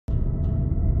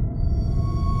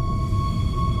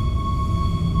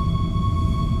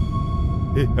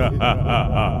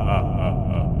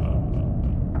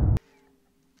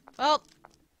Well,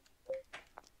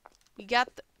 we got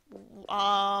the...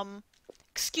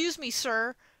 Excuse me,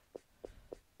 sir.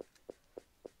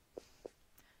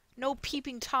 No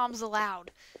peeping toms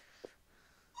allowed.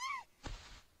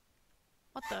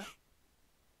 What the?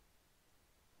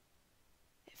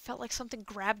 It felt like something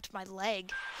grabbed my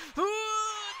leg. No, no, no,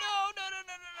 no, no, no,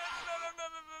 no, no, no, no,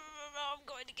 no, I'm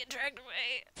going to get dragged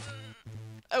away.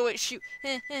 Oh, wait, shoot.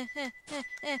 My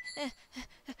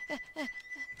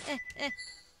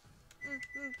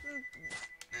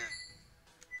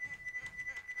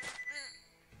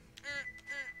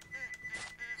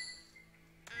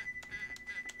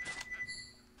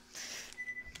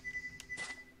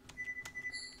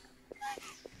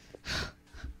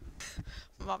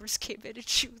mom just came in and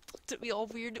she looked at me all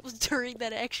weird. It was during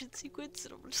that action sequence,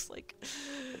 and I'm just like,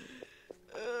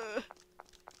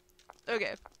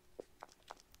 okay.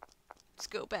 Let's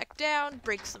go back down,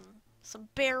 break some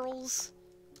barrels.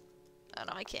 Oh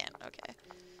no, I can't. Okay.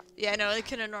 Yeah, no, it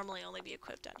can normally only be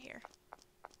equipped down here.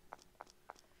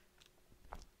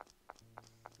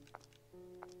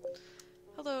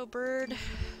 Hello, bird.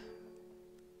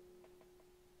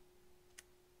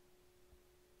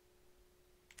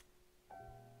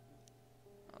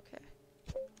 Okay.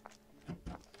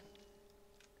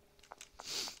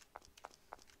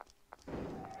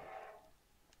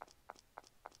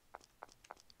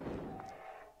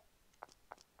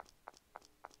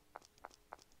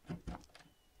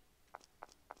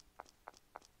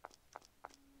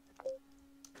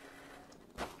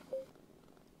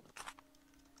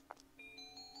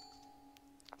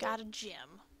 Got a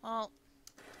gem. Well...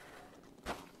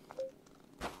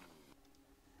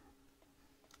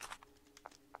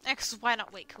 X, why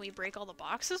not? Wait, can we break all the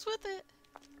boxes with it?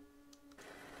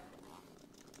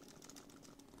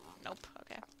 Nope,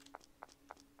 okay.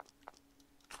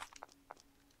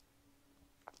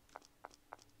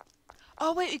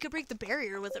 Oh wait, we could break the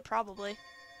barrier with it, probably.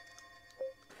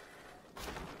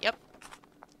 Yep.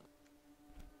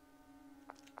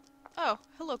 Oh,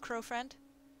 hello, crow friend.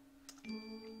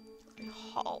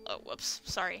 Oh, whoops,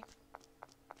 sorry.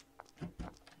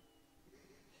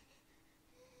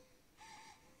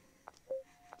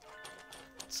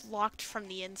 It's locked from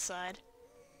the inside.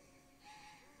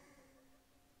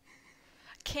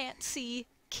 Can't see,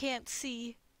 can't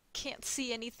see, can't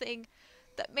see anything.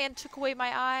 That man took away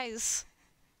my eyes.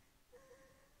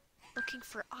 Looking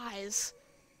for eyes.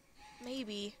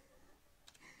 Maybe.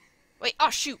 Wait, oh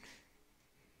shoot!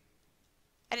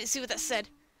 I didn't see what that said.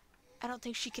 I don't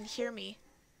think she can hear me.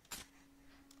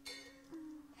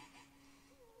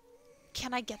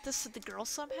 Can I get this to the girl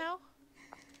somehow?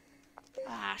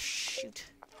 Ah, shoot.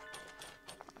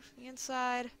 Off the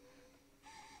inside.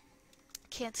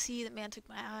 Can't see, that man took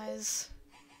my eyes.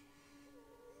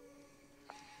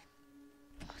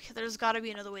 Okay, there's gotta be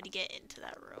another way to get into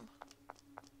that room.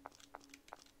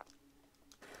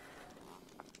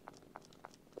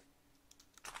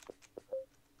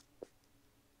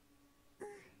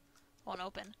 Won't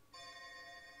open.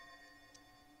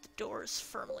 The door is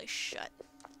firmly shut.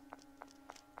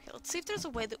 Okay, let's see if there's a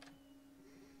way that...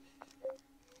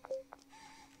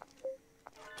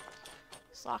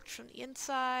 It's locked from the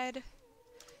inside.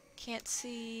 Can't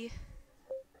see.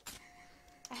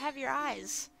 I have your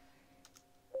eyes.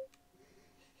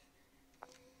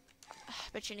 I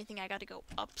bet you anything I gotta go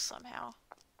up somehow.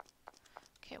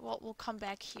 Okay, well, we'll come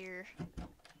back here.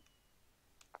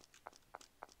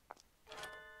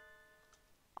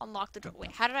 Unlock the door.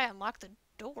 Wait, how did I unlock the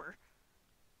door?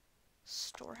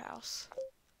 Storehouse.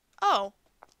 Oh!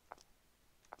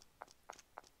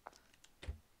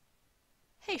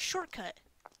 Hey, shortcut.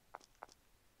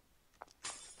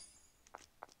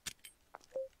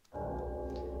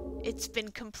 It's been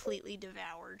completely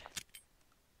devoured.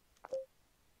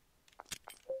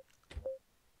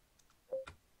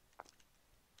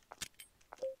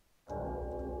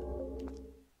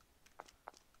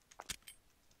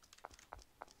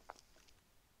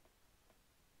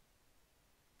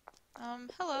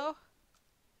 Hello.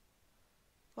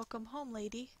 Welcome home,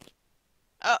 lady.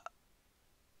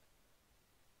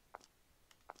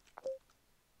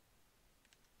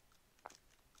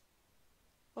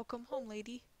 Welcome home,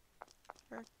 lady.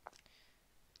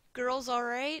 Girls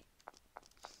alright?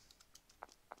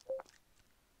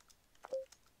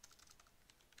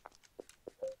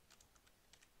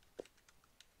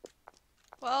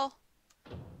 Well,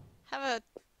 have a...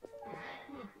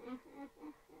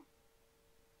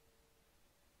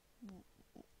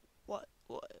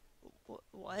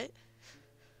 What?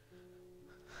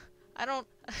 I don't...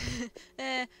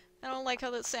 I don't like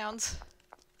how that sounds.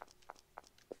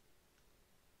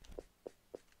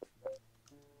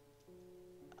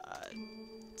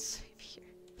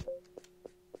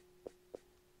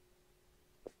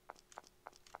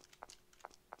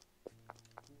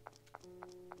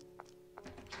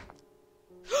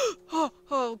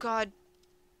 god.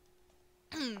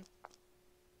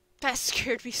 That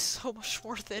scared me so much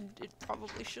more than it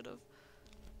probably should have.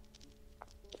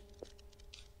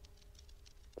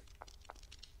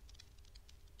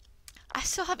 I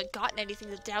still haven't gotten anything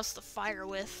to douse the fire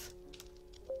with.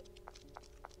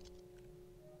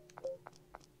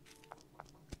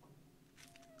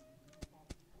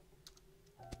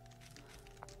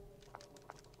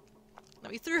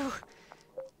 Let me through.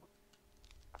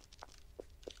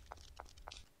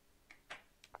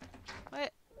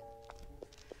 What?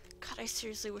 God, I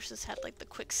seriously wish this had like the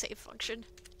quick save function.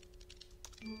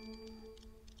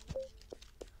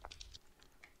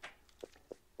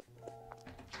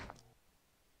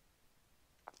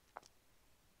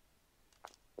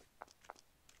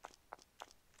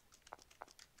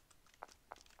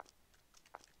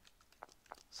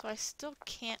 So I still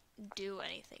can't do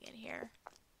anything in here.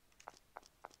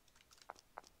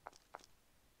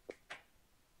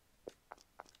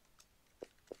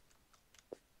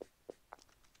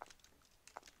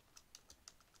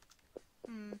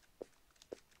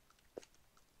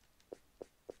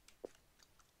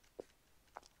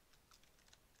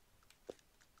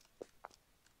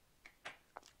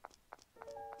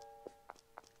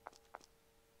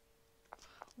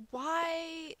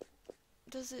 Why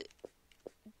does it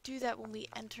do that when we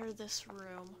enter this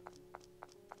room?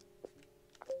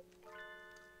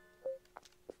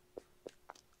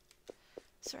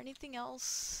 Is there anything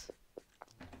else?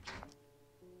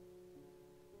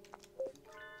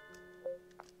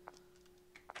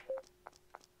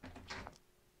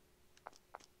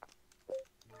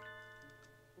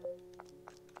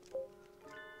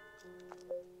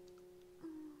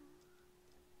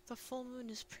 The full moon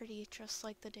is pretty, just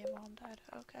like the day Mom died.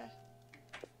 Okay.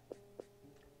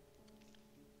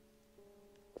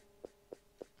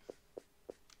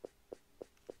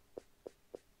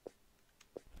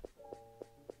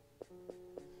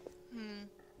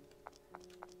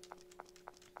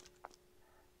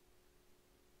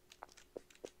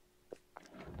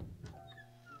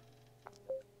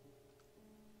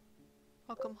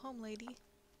 Welcome home, lady.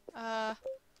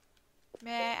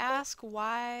 May I ask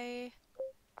why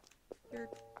you're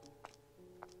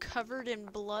covered in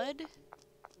blood?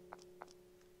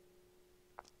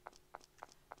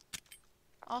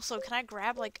 Also, can I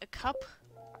grab, like, a cup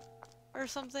or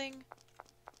something?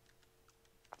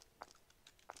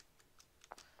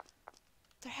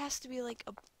 There has to be, like,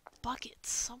 a bucket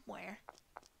somewhere.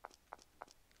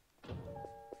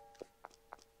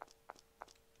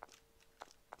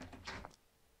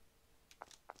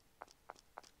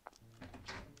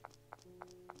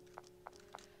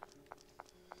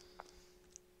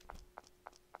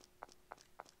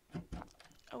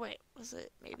 Oh wait, was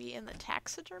it maybe in the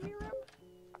taxidermy room?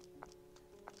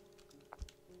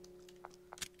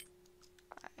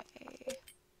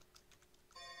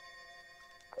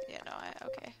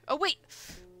 Okay. Oh wait!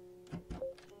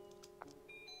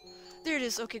 There it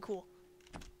is, okay, cool.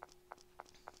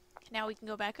 Now we can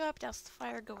go back up, douse the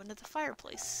fire, go into the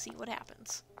fireplace, see what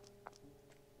happens.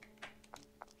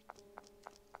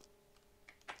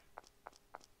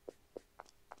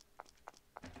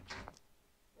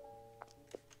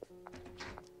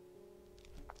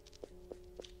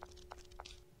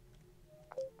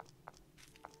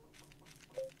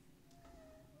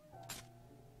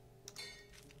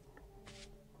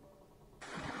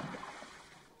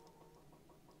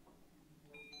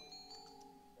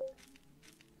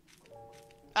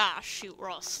 Ah, shoot, we're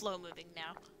all slow moving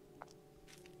now.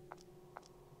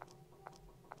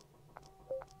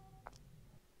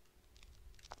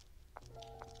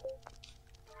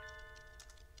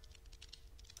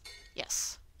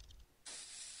 Yes.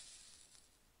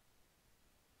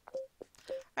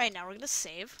 Alright, now we're gonna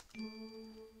save.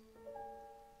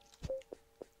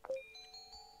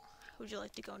 Would you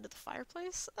like to go into the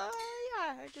fireplace?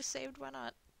 Yeah, I just saved, why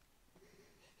not?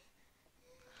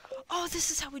 Oh,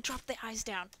 this is how we drop the eyes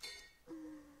down.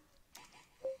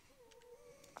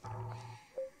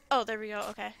 Oh, there we go,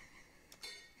 okay.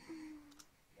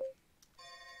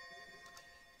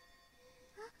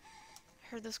 I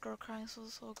heard this girl crying, so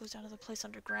the soul goes down to the place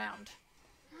underground.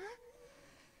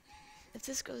 If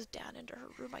this goes down into her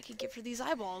room, I could give her these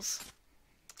eyeballs.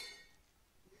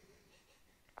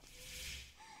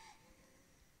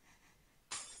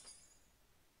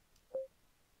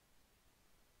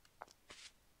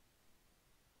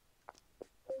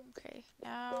 Okay,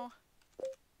 now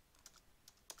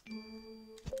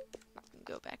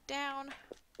go back down.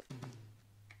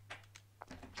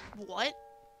 What?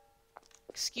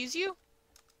 Excuse you?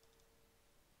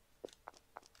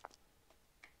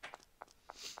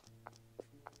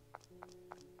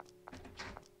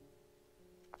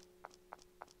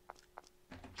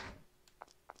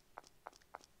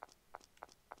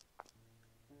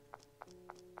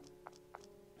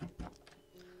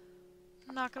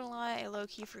 Not gonna lie, I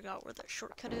low-key forgot where that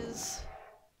shortcut is.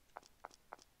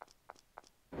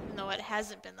 Even though it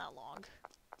hasn't been that long.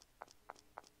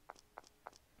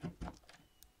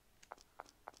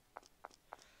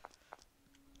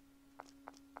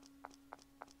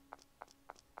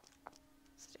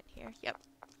 Is it in here? Yep.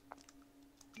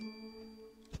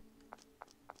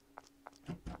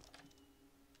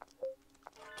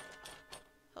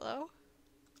 Hello?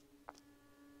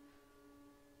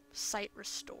 Sight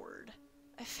restored.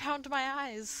 I found my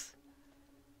eyes.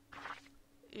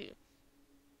 Ew.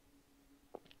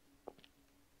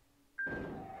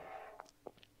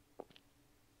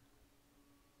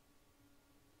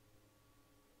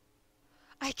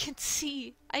 I can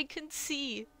see. I can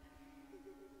see.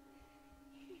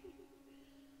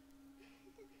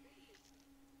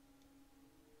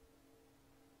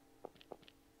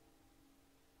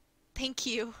 Thank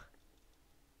you.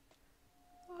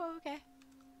 Oh, okay.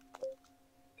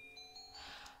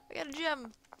 I got a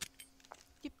gem.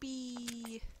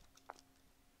 Yippee.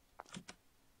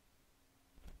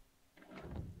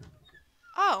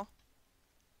 Oh.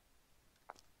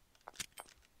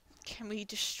 Can we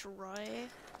destroy?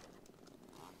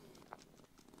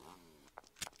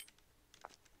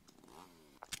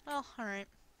 Well, alright.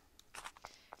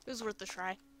 It was worth a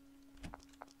try.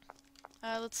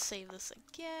 Let's save this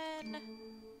again.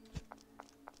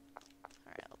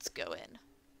 Alright, let's go in.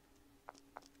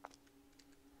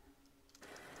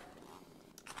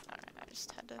 Alright, I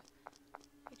just had to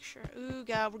make sure. Ooh,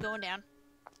 God, we're going down.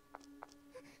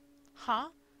 Huh?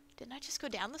 Didn't I just go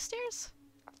down the stairs?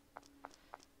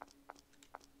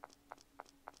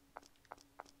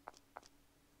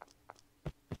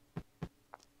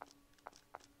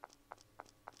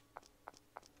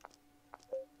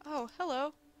 Oh,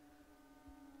 hello.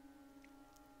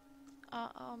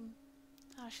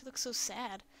 Oh, she looks so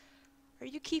sad. Are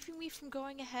you keeping me from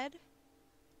going ahead?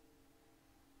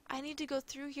 I need to go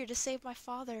through here to save my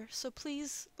father, so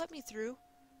please let me through.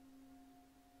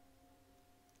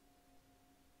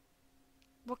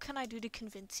 What can I do to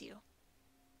convince you?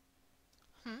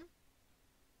 Hmm?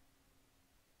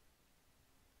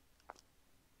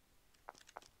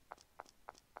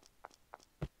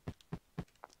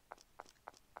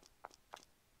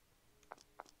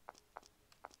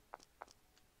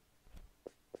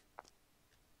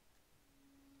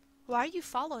 Why are you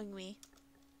following me?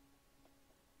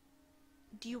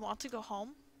 Do you want to go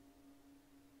home?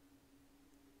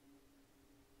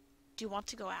 Do you want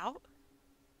to go out?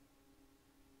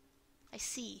 I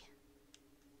see.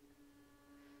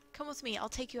 Come with me, I'll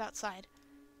take you outside.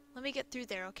 Let me get through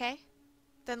there, okay?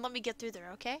 Then let me get through there,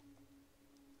 okay?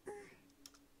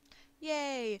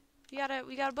 Yay! We got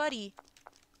a buddy.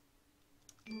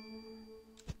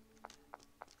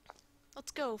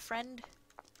 Let's go, friend.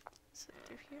 Is it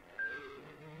through here?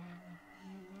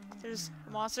 There's a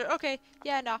monster. Okay,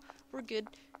 yeah, nah, we're good.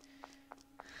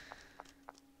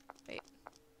 Wait.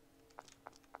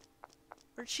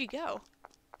 Where'd she go?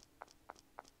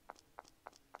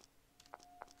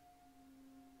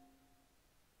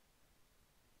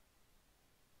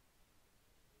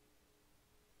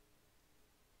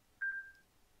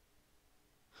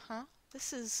 Huh?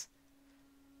 This is...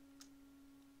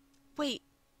 Wait,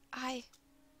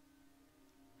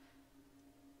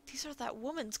 These are that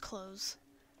woman's clothes.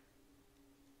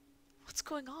 What's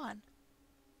going on?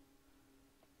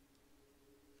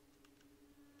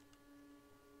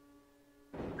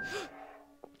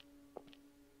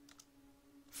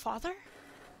 Father?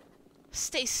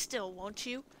 Stay still, won't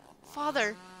you?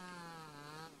 Father!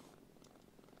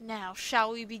 Now,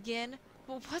 shall we begin?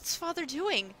 Well, what's Father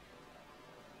doing?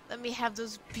 Let me have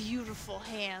those beautiful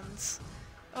hands.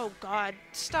 Oh God,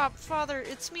 stop, Father,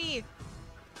 it's me!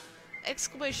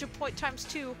 Exclamation point times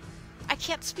 2. I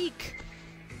can't speak!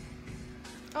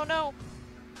 Oh no!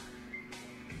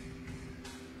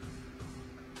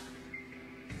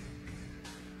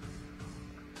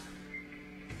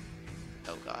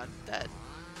 Oh God, that...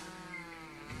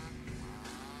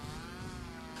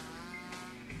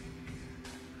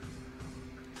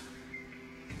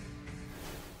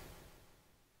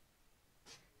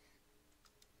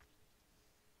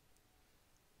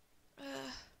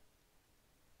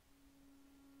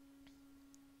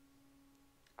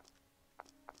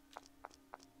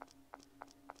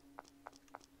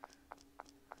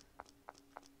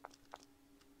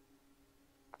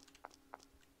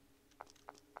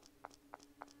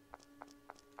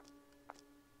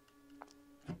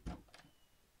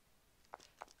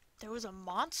 There was a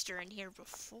monster in here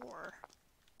before.